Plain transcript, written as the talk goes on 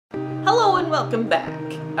welcome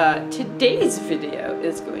back. Today's video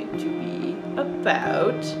is going to be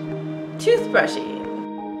about toothbrushing.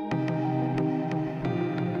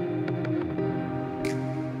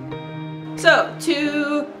 So,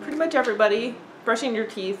 to pretty much everybody, brushing your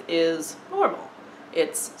teeth is normal.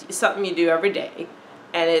 It's something you do every day,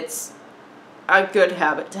 and it's a good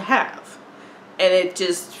habit to have. And it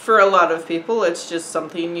just, for a lot of people, it's just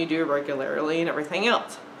something you do regularly and everything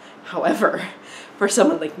else. However, for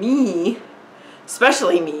someone like me,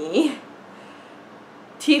 especially me,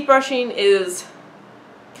 teeth brushing is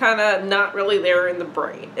kind of not really there in the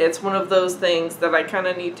brain. It's one of those things that I kind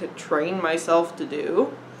of need to train myself to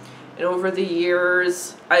do. And over the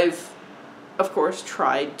years, I've, of course,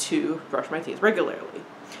 tried to brush my teeth regularly.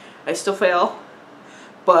 I still fail,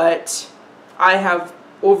 but I have,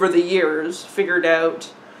 over the years, figured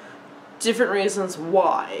out different reasons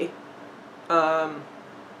why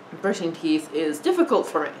brushing teeth is difficult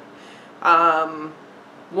for me.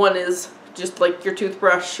 One is just like your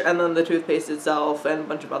toothbrush and then the toothpaste itself and a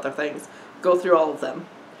bunch of other things. Go through all of them.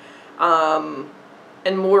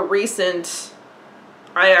 And more recent,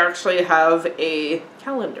 I actually have a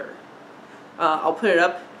calendar. I'll put it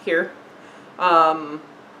up here.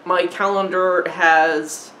 My calendar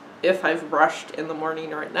has if I've brushed in the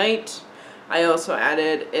morning or at night. I also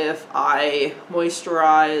added if I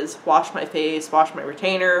moisturize, wash my face, wash my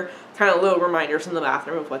retainer, kind of little reminders in the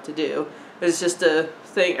bathroom of what to do. It's just a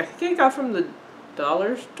thing, I think I got from the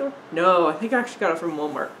dollar store? No, I think I actually got it from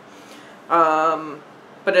Walmart.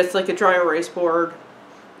 But it's like a dry erase board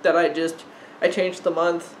that I changed the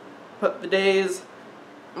month, put the days,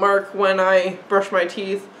 mark when I brush my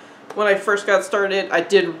teeth. When I first got started, I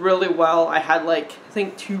did really well. I had like, I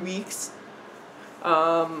think 2 weeks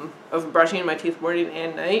of brushing my teeth morning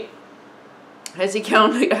and night. As you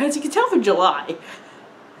can tell from July, I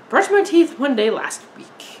brushed my teeth one day last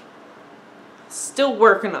week. Still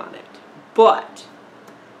working on it, but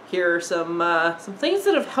here are some things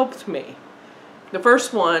that have helped me. The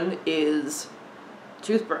first one is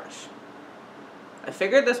toothbrush. I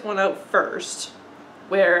figured this one out first,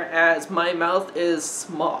 whereas my mouth is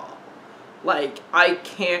small. Like, I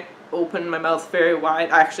can't open my mouth very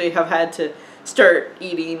wide. I actually have had to start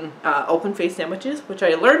eating open face sandwiches, which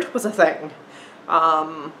I learned was a thing,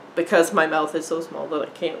 because my mouth is so small that I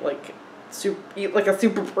can't like eat like a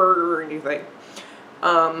super burger or anything.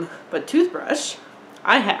 But toothbrush,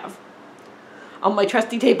 I have on my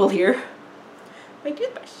trusty table here, my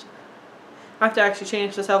toothbrush. I have to actually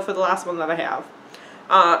change this out for the last one that I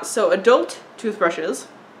have. So adult toothbrushes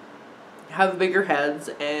have bigger heads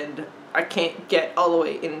and I can't get all the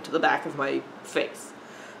way into the back of my face.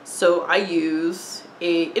 So I use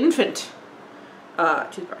a infant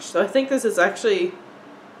toothbrush. So I think this is actually,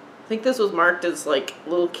 I think this was marked as like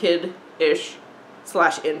little kid-ish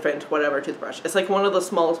 / infant, whatever toothbrush. It's like one of the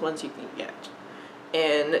smallest ones you can get.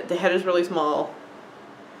 And the head is really small.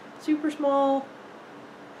 Super small.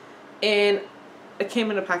 And it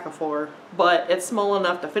came in a pack of 4, but it's small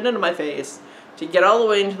enough to fit into my face, to get all the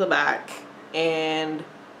way into the back, and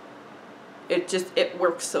it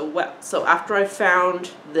works so well. So after I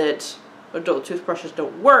found that adult toothbrushes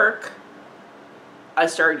don't work, I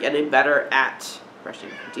started getting better at brushing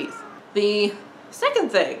my teeth. The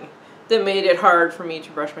second thing that made it hard for me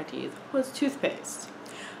to brush my teeth was toothpaste.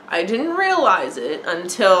 I didn't realize it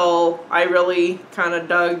until I really kind of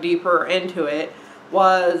dug deeper into it,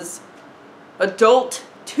 was adult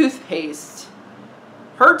toothpaste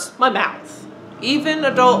hurts my mouth. Even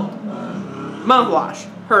adult mouthwash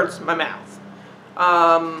hurts my mouth.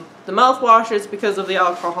 The mouthwash is because of the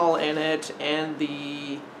alcohol in it, and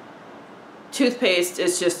the toothpaste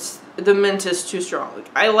is just, the mint is too strong.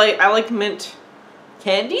 I like mint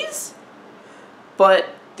candies,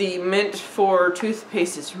 but the mint for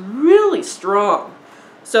toothpaste is really strong.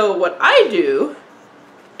 So what I do,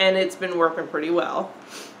 and it's been working pretty well,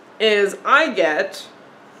 is I get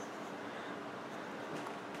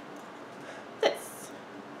this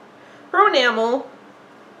Pro Enamel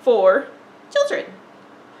for children,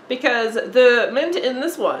 because the mint in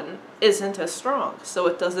this one isn't as strong, so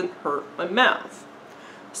it doesn't hurt my mouth.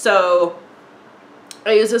 So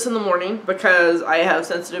I use this in the morning because I have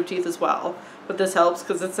sensitive teeth as well, but this helps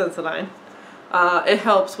because it's Sensodyne. It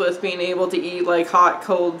helps with being able to eat like hot,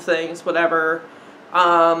 cold things, whatever.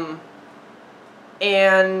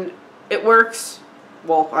 And it works,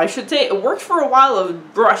 well, I should say it worked for a while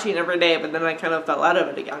of brushing every day, but then I kind of fell out of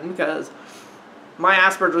it again because my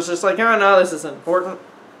Asperger's was just like, oh no, this isn't important.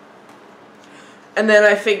 And then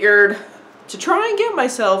I figured to try and get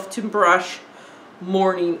myself to brush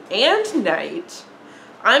morning and night,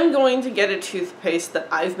 I'm going to get a toothpaste that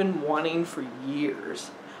I've been wanting for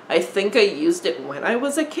years. I think I used it when I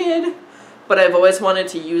was a kid, but I've always wanted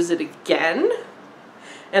to use it again.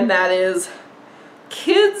 And that is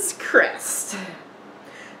Kids Crest.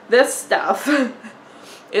 This stuff,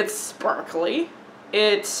 it's sparkly.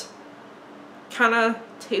 It kind of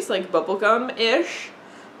tastes like bubblegum-ish,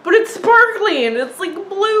 but it's sparkly and it's like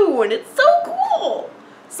blue and it's so cool.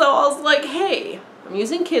 So I was like, hey, I'm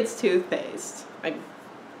using kids' toothpaste.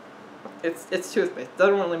 It's toothpaste,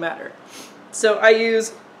 doesn't really matter. So I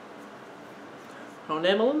use Pro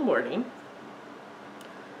Enamel in the morning.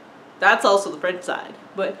 That's also the French side,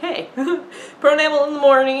 but hey, Pro Enamel in the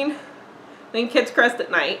morning, then Kids Crest at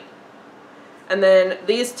night, and then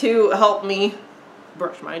these two help me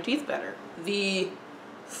brush my teeth better. The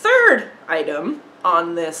third item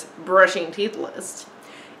on this brushing teeth list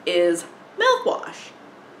is mouthwash.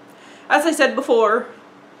 As I said before,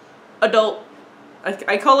 I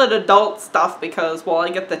call it adult stuff because, well, I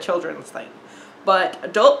get the children's thing, but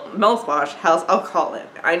adult mouthwash has alcohol in it.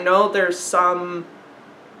 I know there's some,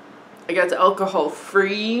 I guess,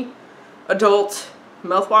 alcohol-free adult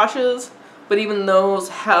mouthwashes, but even those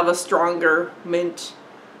have a stronger mint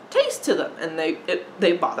taste to them, and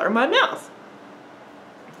they bother my mouth.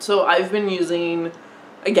 So I've been using,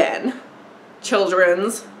 again,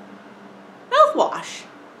 children's mouthwash.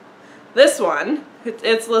 This one,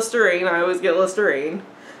 it's Listerine. I always get Listerine.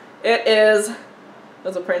 There's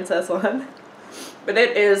a princess one, but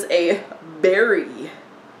it is a berry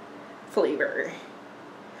flavor.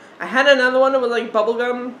 I had another one that was like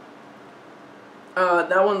bubblegum.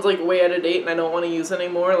 That one's like way out of date and I don't want to use it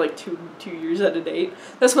anymore, like two years out of date.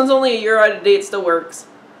 This one's only a year out of date, still works.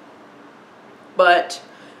 But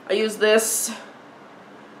I use this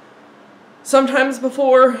sometimes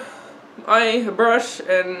before I brush,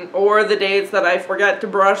 or the days that I forget to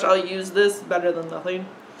brush, I'll use this. Better than nothing.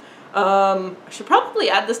 I should probably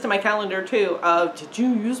add this to my calendar too. Did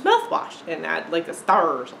you use mouthwash? And add like a star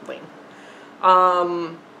or something.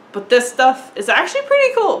 But this stuff is actually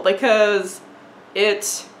pretty cool because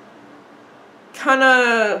it kind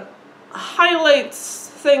of highlights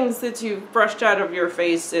things that you've brushed out of your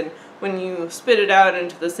face, and when you spit it out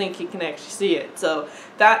into the sink you can actually see it. So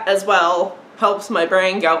that as well helps my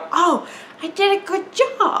brain go, oh, I did a good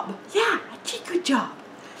job. Yeah, I did a good job.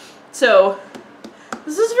 So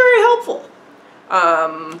this is very helpful.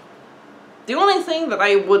 The only thing that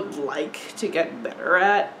I would like to get better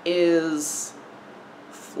at is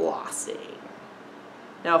flossing.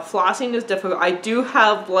 Now flossing is difficult. I do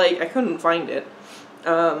have, like, I couldn't find it.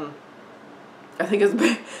 I think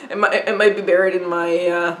it might be buried in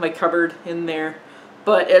my my cupboard in there,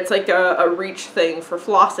 but it's like a reach thing for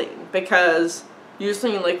flossing, because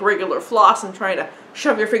using like regular floss and trying to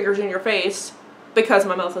shove your fingers in your face, because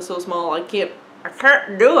my mouth is so small, I can't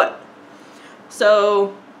do it.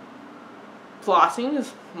 So flossing is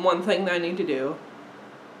one thing that I need to do,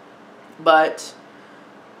 but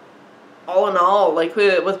all in all, like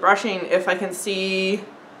with brushing, if I can see,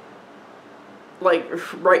 like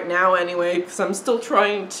right now anyway, because I'm still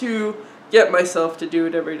trying to get myself to do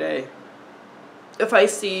it every day. If I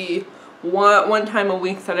see one time a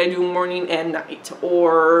week that I do morning and night,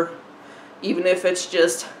 or even if it's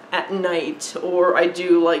just at night, or I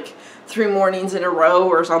do like 3 mornings in a row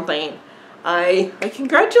or something, I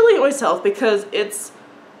congratulate myself, because it's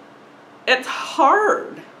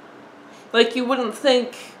hard. Like, you wouldn't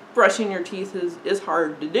think brushing your teeth is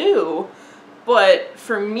hard to do, but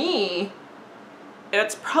for me,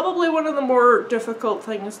 it's probably one of the more difficult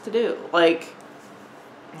things to do. Like,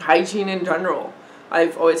 hygiene in general,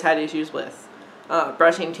 I've always had issues with.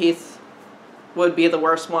 Brushing teeth would be the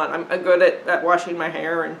worst one. I'm good at washing my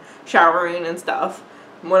hair and showering and stuff.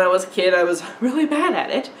 When I was a kid, I was really bad at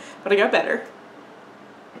it, but I got better.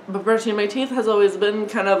 But brushing my teeth has always been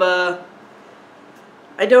kind of a,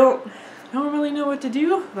 I don't really know what to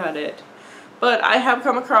do about it. But I have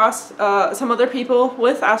come across some other people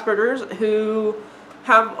with Asperger's who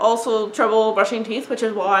have also trouble brushing teeth, which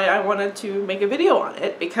is why I wanted to make a video on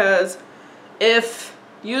it, because if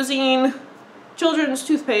using children's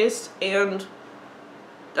toothpaste and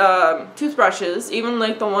toothbrushes, even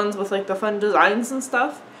like the ones with like the fun designs and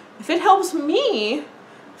stuff, if it helps me, I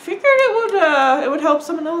figured it would help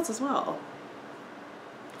someone else as well.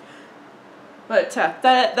 But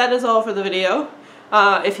that is all for the video.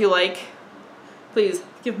 If you like, please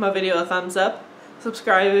give my video a thumbs up.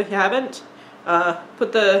 Subscribe if you haven't.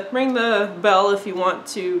 Ring the bell if you want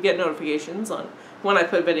to get notifications on when I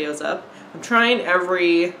put videos up. I'm trying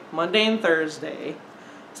every Monday and Thursday.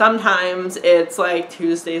 Sometimes it's like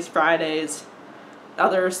Tuesdays, Fridays,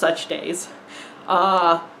 other such days.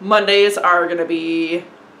 Mondays are gonna be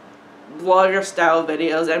vlogger style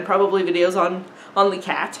videos, and probably videos on the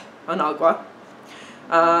cat, on Agua.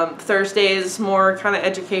 Thursdays, more kind of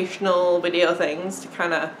educational video things to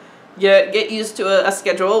kind of get used to a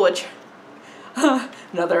schedule, which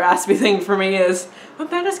another aspy thing for me is I'm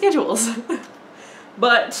bad at schedules.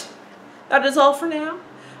 But that is all for now.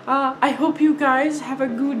 I hope you guys have a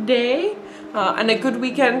good day and a good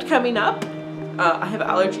weekend coming up. I have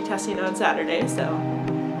allergy testing on Saturday, so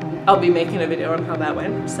I'll be making a video on how that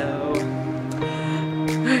went. So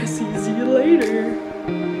see you later.